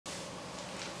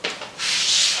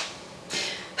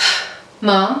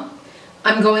Mom,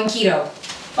 I'm going keto.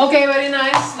 Okay, very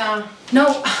nice. Now.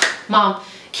 No, Mom,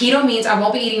 keto means I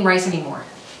won't be eating rice anymore.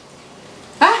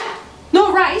 Ah,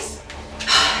 no rice?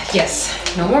 Yes,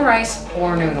 no more rice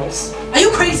or noodles. Are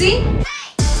you crazy?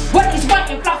 What is white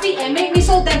and fluffy and make me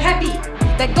so damn happy?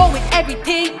 They go with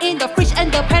everything in the fridge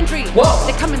and the pantry. Whoa.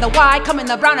 They come in the white, come in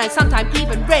the brown, and sometimes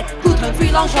even red.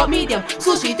 Gluten-free, long, short, medium.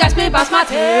 Sushi that's made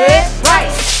basmati.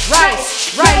 Rice,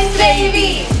 rice, rice,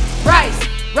 baby. Rice,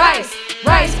 rice,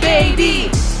 rice,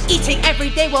 baby. Eating every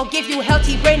day will give you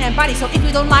healthy brain and body. So if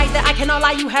you don't like that, I cannot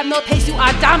lie. You have no taste. You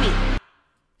are dummy.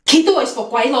 Keto is for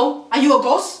鬼佬. Are you a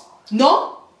ghost?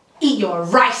 No? Eat your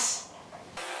rice.